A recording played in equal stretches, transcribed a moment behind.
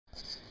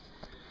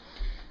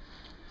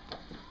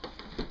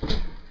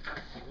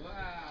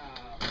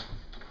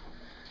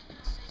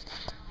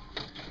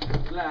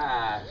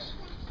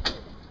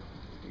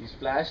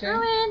splashing?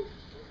 Rowan.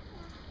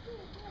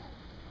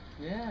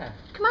 Yeah.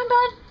 Come on,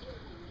 bud.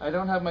 I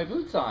don't have my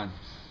boots on.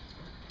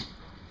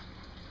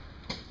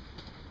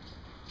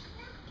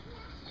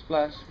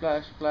 Splash,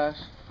 splash, splash.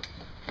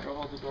 I'll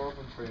hold the door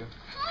open for you.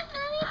 Hi,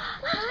 Mommy.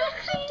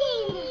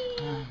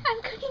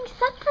 I'm cooking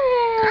supper.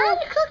 I'm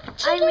cooking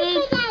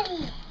chicken for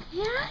Daddy.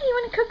 Yeah, you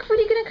want to cook? What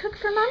are you going to cook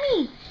for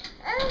Mommy?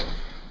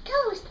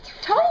 Toast.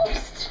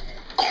 Toast.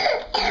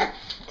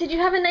 Did you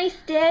have a nice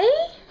day?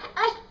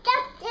 I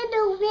stepped in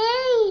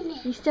the rain.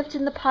 You stepped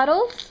in the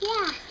puddles?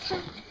 Yes.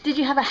 Did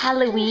you have a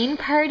Halloween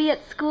party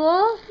at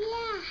school?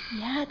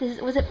 Yeah.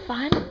 Yeah, was it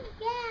fun?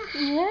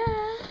 Yeah.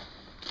 Yeah.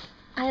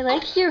 I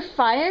like your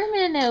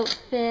fireman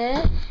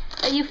outfit.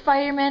 Are you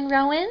fireman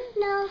Rowan?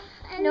 No,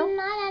 No?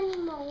 not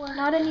anymore.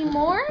 Not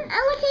anymore?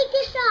 I will take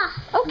this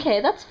off. Okay,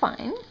 that's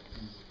fine.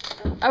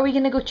 Are we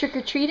going to go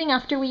trick-or-treating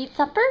after we eat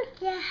supper?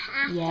 Yeah,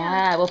 after.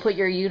 Yeah, we'll put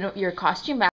your costume back.